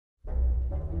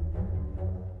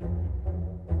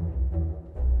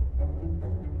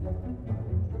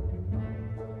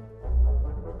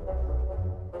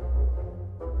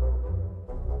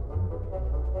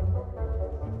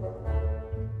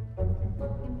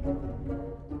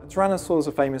Tyrannosaurs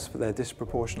are famous for their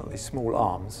disproportionately small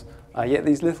arms, yet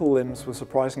these little limbs were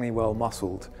surprisingly well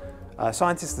muscled.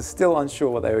 Scientists are still unsure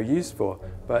what they were used for,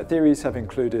 but theories have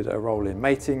included a role in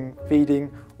mating,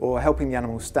 feeding, or helping the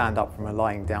animal stand up from a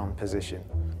lying down position.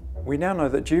 We now know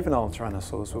that juvenile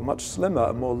tyrannosaurs were much slimmer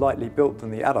and more lightly built than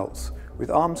the adults, with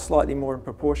arms slightly more in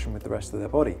proportion with the rest of their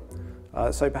body.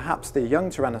 So perhaps the young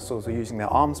tyrannosaurs were using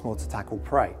their arms more to tackle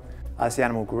prey. As the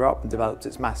animal grew up and developed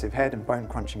its massive head and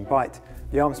bone-crunching bite,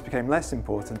 the arms became less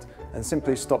important and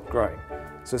simply stopped growing.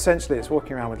 So essentially it's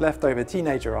walking around with leftover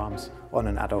teenager arms on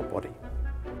an adult body.